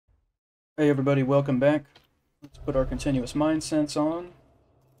Hey everybody, welcome back. Let's put our continuous mind sense on.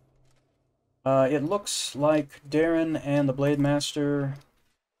 It looks like Derrin and the Blade Master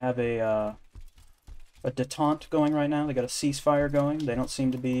have a detente going right now. They got a ceasefire going. They don't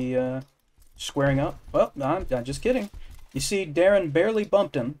seem to be squaring up. Well, I'm just kidding. You see, Derrin barely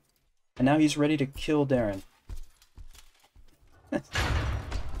bumped him, and now he's ready to kill Derrin.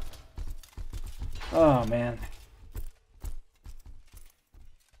 Oh man.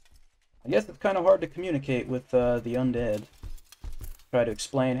 I guess it's kind of hard to communicate with the undead. Try to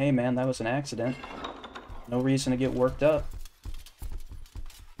explain, hey man, that was an accident. No reason to get worked up.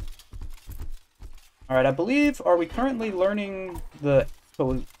 Alright, I believe, are we currently learning the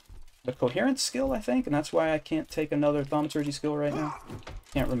coherence skill, I think? And that's why I can't take another thaumaturgy skill right now?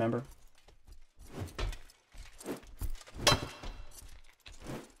 Can't remember.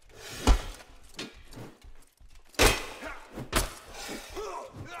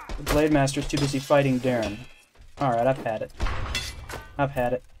 The Blade Master's too busy fighting Derrin. Alright, I've had it. I've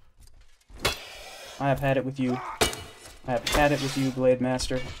had it. I have had it with you. I have had it with you, Blade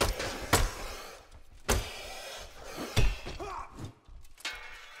Master.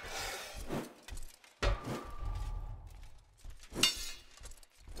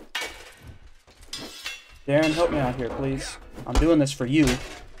 Derrin, help me out here, please. I'm doing this for you.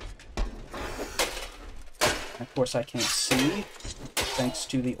 Of course, I can't see, thanks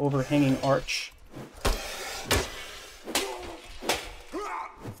to the overhanging arch.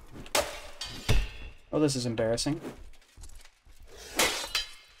 Oh, this is embarrassing.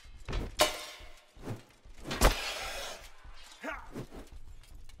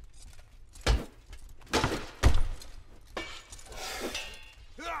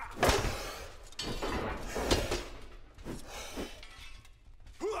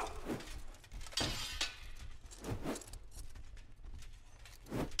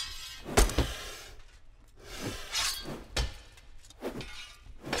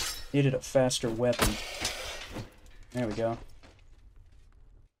 Needed a faster weapon. There we go.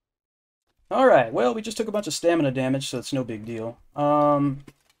 Alright, well, we just took a bunch of stamina damage, so it's no big deal. I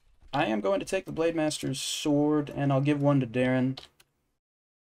am going to take the Blade Master's sword, and I'll give one to Derrin.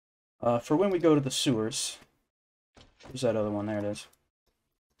 For when we go to the sewers. Where's that other one? There it is.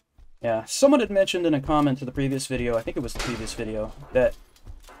 Yeah, someone had mentioned in a comment to the previous video, I think it was the previous video, that,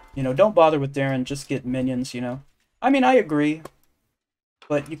 you know, don't bother with Derrin, just get minions, you know. I mean, I agree.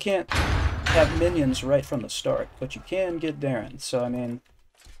 But you can't have minions right from the start. But you can get Derrin. So, I mean,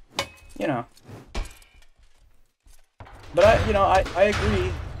 you know. But, I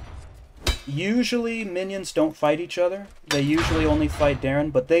agree. Usually, minions don't fight each other. They usually only fight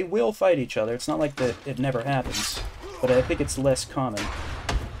Derrin. But they will fight each other. It's not like that it never happens. But I think it's less common.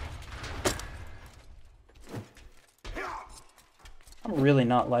 I'm really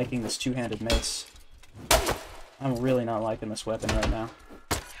not liking this two-handed mace. I'm really not liking this weapon right now.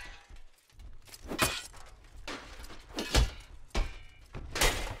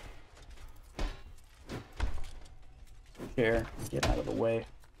 Here, get out of the way.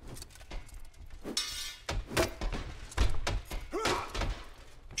 I'm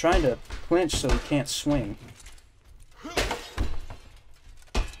trying to clinch so he can't swing.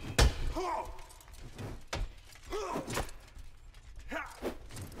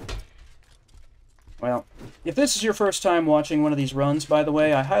 Well, if this is your first time watching one of these runs, by the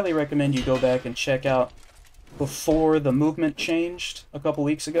way, I highly recommend you go back and check out before the movement changed a couple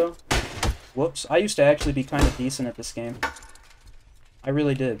weeks ago. Whoops. I used to actually be kind of decent at this game. I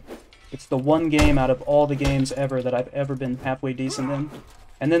really did. It's the one game out of all the games ever that I've ever been halfway decent in.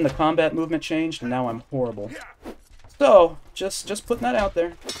 And then the combat movement changed, and now I'm horrible. So, just putting that out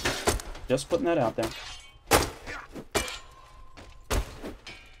there. Just putting that out there.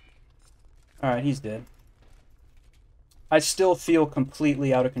 Alright, he's dead. I still feel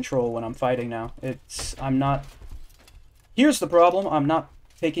completely out of control when I'm fighting now. I'm not... Here's the problem, I'm not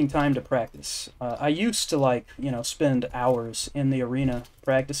taking time to practice. I used to, like, you know, spend hours in the arena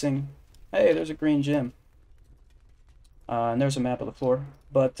practicing. Hey, there's a green gem. And there's a map of the floor.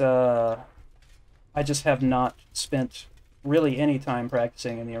 But, I just have not spent really any time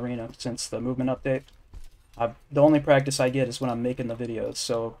practicing in the arena since the movement update. The only practice I get is when I'm making the videos,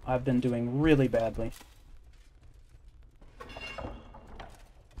 so I've been doing really badly.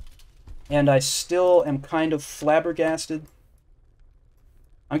 And I still am kind of flabbergasted.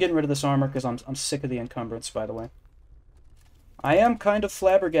 I'm getting rid of this armor because I'm sick of the encumbrance, by the way. I am kind of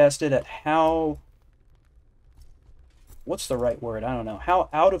flabbergasted at how... What's the right word? I don't know. How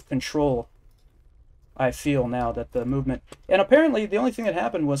out of control I feel now that the movement... And apparently the only thing that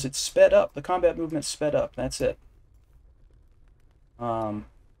happened was it sped up. The combat movement sped up. That's it.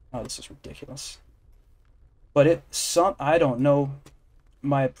 Oh, this is ridiculous. But I don't know.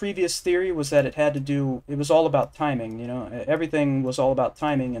 My previous theory was that it was all about timing, you know? Everything was all about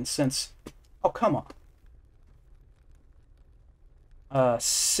timing, and since... Oh, come on.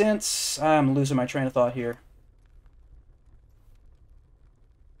 Since... I'm losing my train of thought here.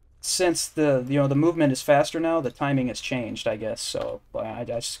 Since the movement is faster now, the timing has changed, I guess, so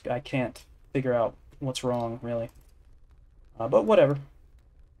I can't figure out what's wrong, really. But whatever.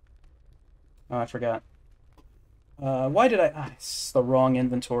 Oh, I forgot. Why did I... it's the wrong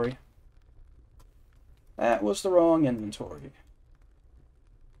inventory. That was the wrong inventory.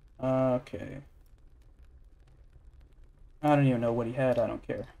 Okay. I don't even know what he had. I don't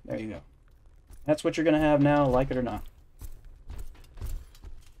care. There you go. That's what you're going to have now, like it or not.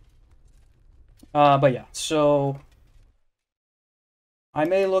 But yeah, so... I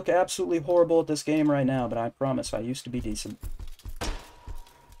may look absolutely horrible at this game right now, but I promise I used to be decent.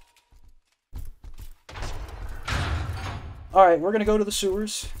 Alright, we're gonna go to the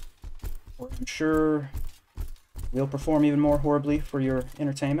sewers, where I'm sure we'll perform even more horribly for your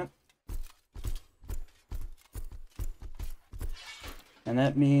entertainment. And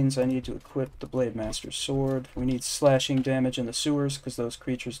that means I need to equip the Blade Master's sword. We need slashing damage in the sewers, because those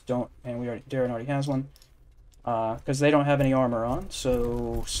creatures don't, and Derrin already has one, because they don't have any armor on,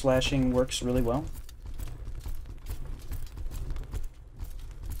 so slashing works really well.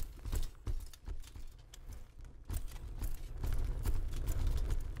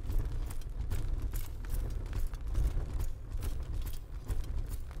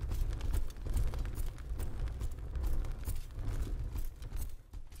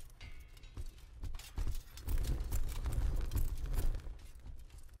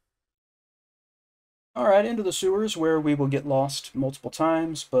 Alright, into the sewers, where we will get lost multiple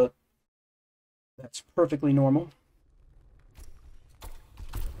times, but that's perfectly normal.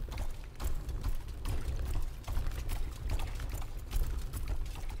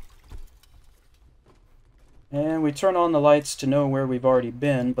 And we turn on the lights to know where we've already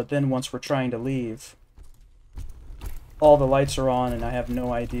been, but then once we're trying to leave, all the lights are on and I have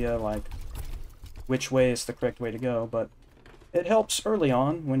no idea, like, which way is the correct way to go, but it helps early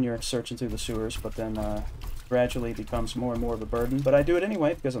on when you're searching through the sewers, but then gradually becomes more and more of a burden. But I do it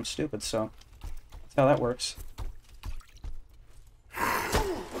anyway because I'm stupid, so that's how that works.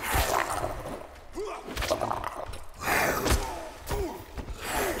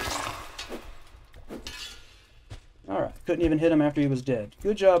 Alright, couldn't even hit him after he was dead.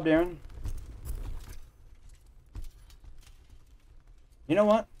 Good job, Derrin. You know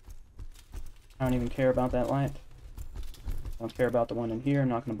what? I don't even care about that light. Don't care about the one in here, I'm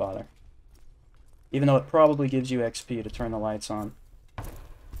not going to bother. Even though it probably gives you XP to turn the lights on.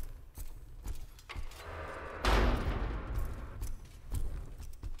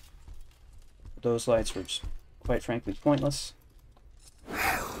 Those lights were, just, quite frankly, pointless.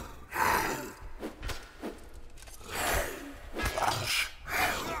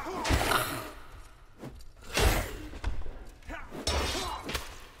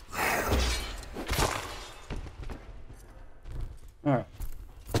 Alright.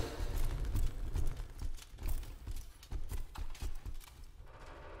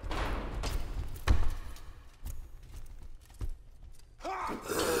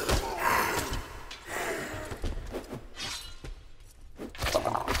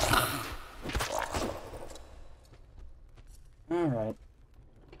 Alright.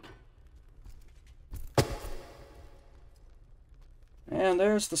 And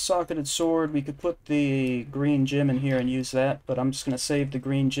there's the socketed sword. We could put the green gem in here and use that, but I'm just going to save the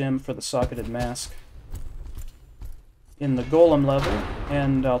green gem for the socketed mask in the golem level,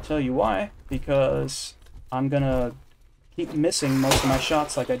 and I'll tell you why. Because I'm going to keep missing most of my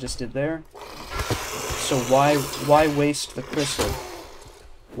shots like I just did there. So why waste the crystal?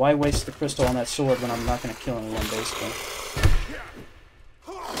 Why waste the crystal on that sword when I'm not going to kill anyone, basically?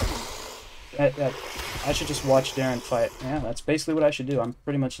 I should just watch Derrin fight. Yeah, that's basically what I should do. I'm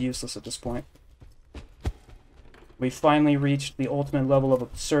pretty much useless at this point. We finally reached the ultimate level of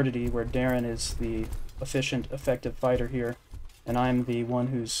absurdity where Derrin is the efficient, effective fighter here, and I'm the one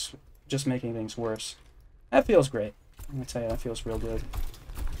who's just making things worse. That feels great. I'm gonna tell you, that feels real good.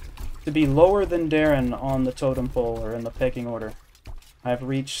 To be lower than Derrin on the totem pole or in the pecking order, I've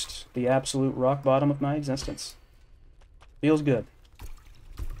reached the absolute rock bottom of my existence. Feels good.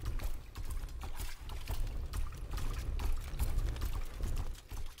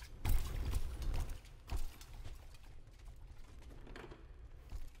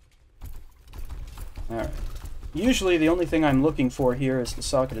 Alright. Usually the only thing I'm looking for here is the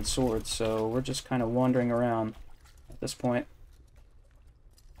socketed sword, so we're just kind of wandering around at this point.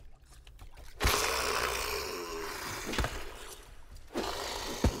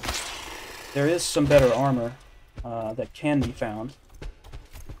 There is some better armor that can be found.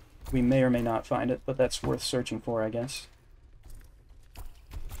 We may or may not find it, but that's worth searching for, I guess.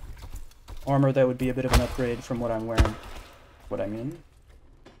 Armor that would be a bit of an upgrade from what I'm wearing. What I mean.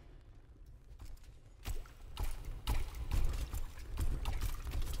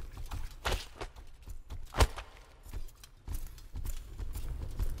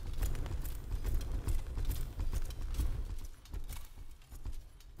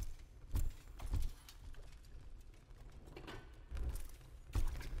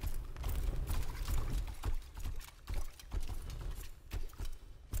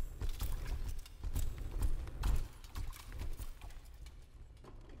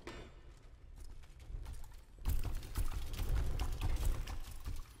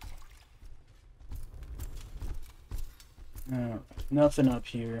 Nothing up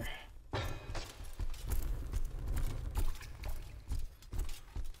here.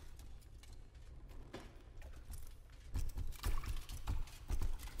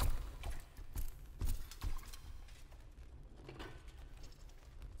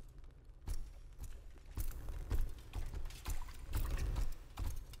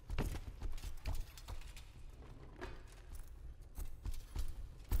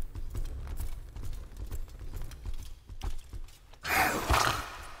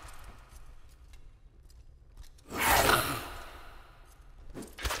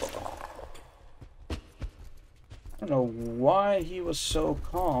 I don't know why he was so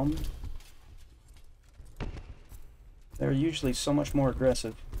calm. They're usually so much more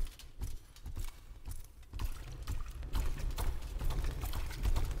aggressive.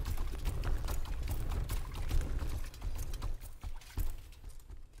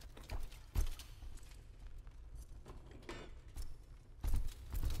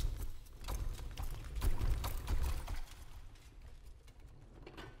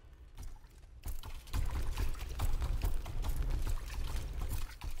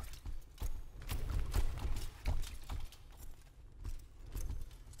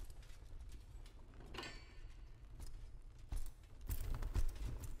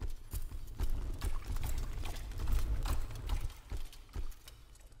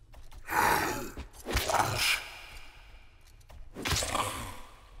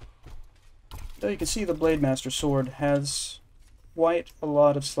 So you can see the Blade Master sword has quite a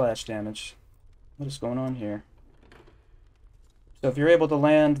lot of slash damage. What is going on here? So if you're able to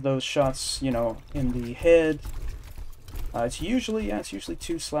land those shots, you know, in the head, it's usually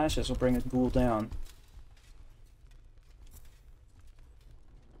 2 slashes will bring a ghoul down.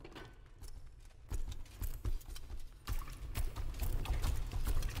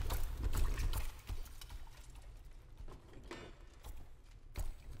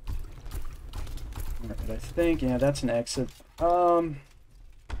 I think, yeah, that's an exit. I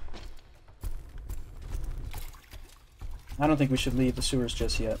don't think we should leave the sewers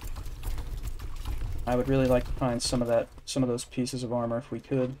just yet. I would really like to find some of those pieces of armor if we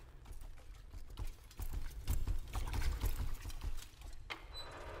could.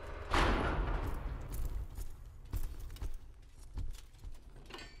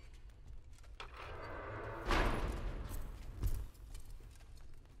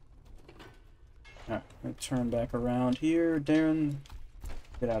 Alright, I'm gonna turn back around here. Derrin,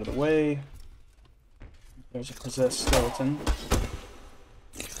 get out of the way. There's a possessed skeleton.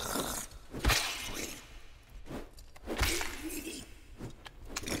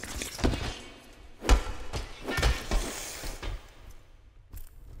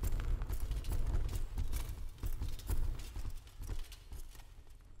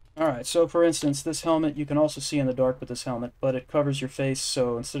 Alright, so for instance, this helmet, you can also see in the dark with this helmet, but it covers your face,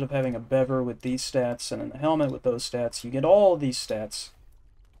 so instead of having a bever with these stats and then the helmet with those stats, you get all of these stats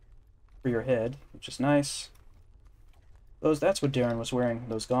for your head, which is nice. That's what Derrin was wearing,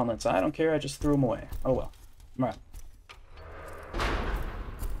 those gauntlets. I don't care, I just threw them away. Oh well. Alright.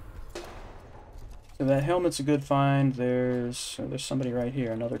 So that helmet's a good find. There's somebody right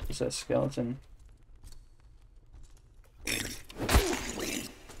here, another possessed skeleton.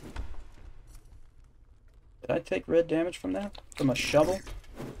 Did I take red damage from that? From a shovel?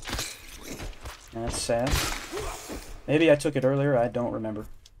 That's sad. Maybe I took it earlier, I don't remember.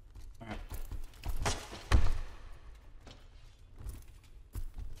 Alright.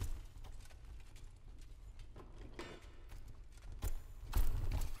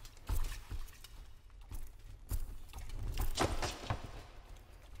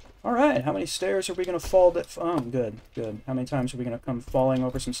 Alright, how many stairs are we going to fall? Oh, good, good. How many times are we going to come falling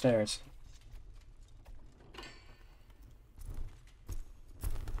over some stairs?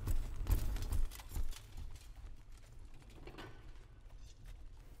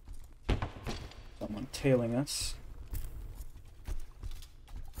 tailing us.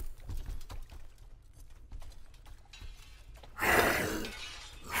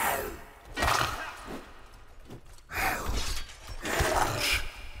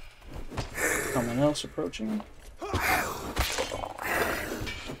 Someone else approaching.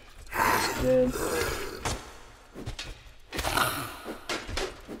 He's dead.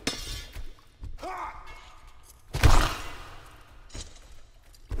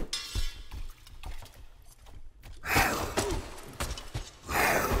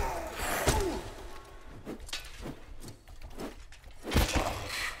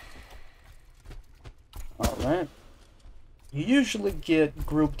 Alright. You usually get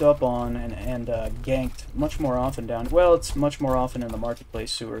grouped up on and ganked much more often down... Well, it's much more often in the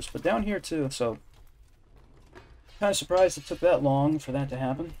marketplace sewers, but down here too, so... Kind of surprised it took that long for that to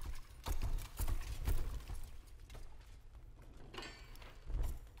happen.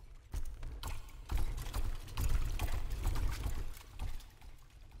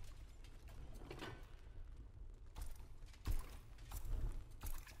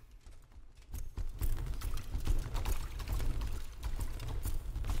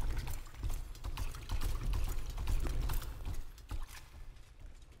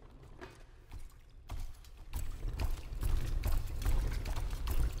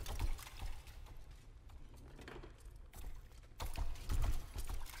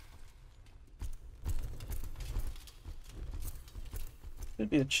 Could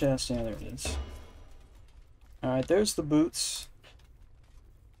be a chest. Yeah, there it is. Alright, there's the boots.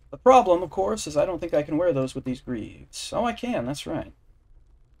 The problem, of course, is I don't think I can wear those with these greaves. Oh, I can, that's right.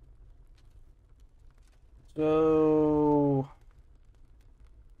 So...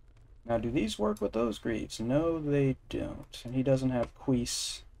 Now, do these work with those greaves? No, they don't. And he doesn't have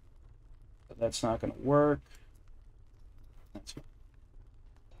cuisse. So that's not going to work. That's...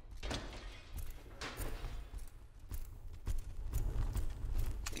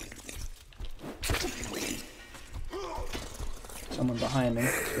 Someone behind me.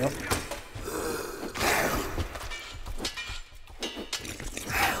 Yep.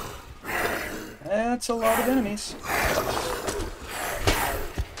 That's a lot of enemies.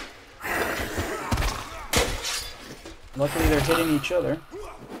 Luckily they're hitting each other.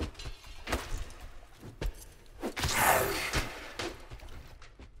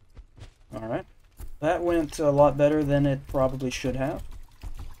 Alright. That went a lot better than it probably should have.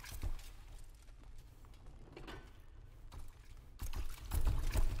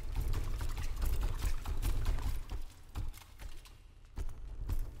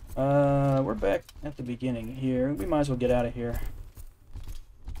 We're back at the beginning here. We might as well get out of here.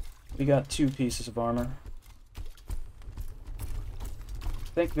 We got 2 pieces of armor. I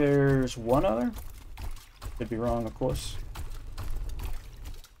think there's one other. Could be wrong, of course.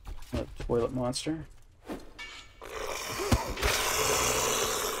 A toilet monster.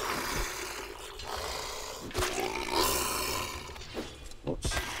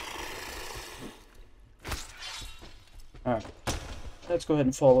 Whoops. Alright. Let's go ahead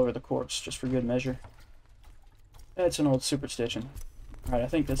and fall over the corpse, just for good measure. That's an old superstition. Alright, I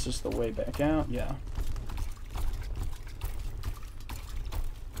think this is the way back out. Yeah.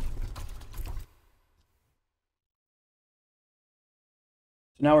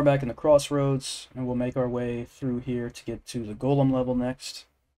 So now we're back in the crossroads, and we'll make our way through here to get to the golem level next.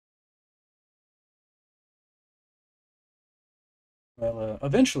 Well,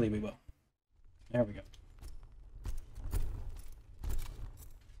 eventually we will. There we go.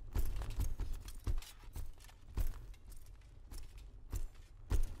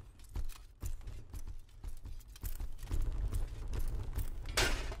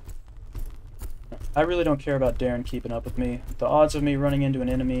 I really don't care about Derrin keeping up with me. The odds of me running into an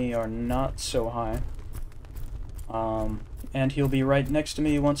enemy are not so high. And he'll be right next to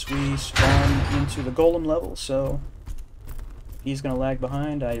me once we spawn into the golem level, so if he's going to lag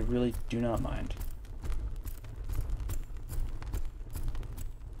behind, I really do not mind.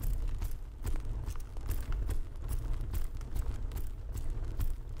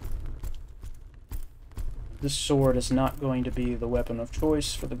 This sword is not going to be the weapon of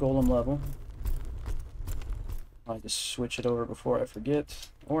choice for the golem level. I'll just switch it over before I forget,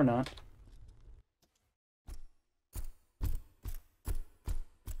 or not.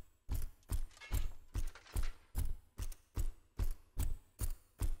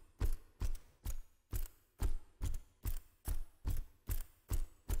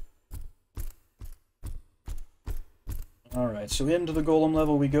 Alright, so into the golem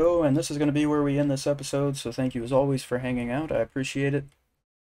level we go, and this is going to be where we end this episode, so thank you as always for hanging out. I appreciate it.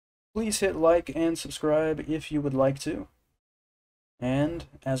 Please hit like and subscribe if you would like to. And,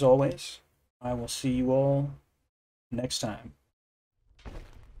 as always, I will see you all next time.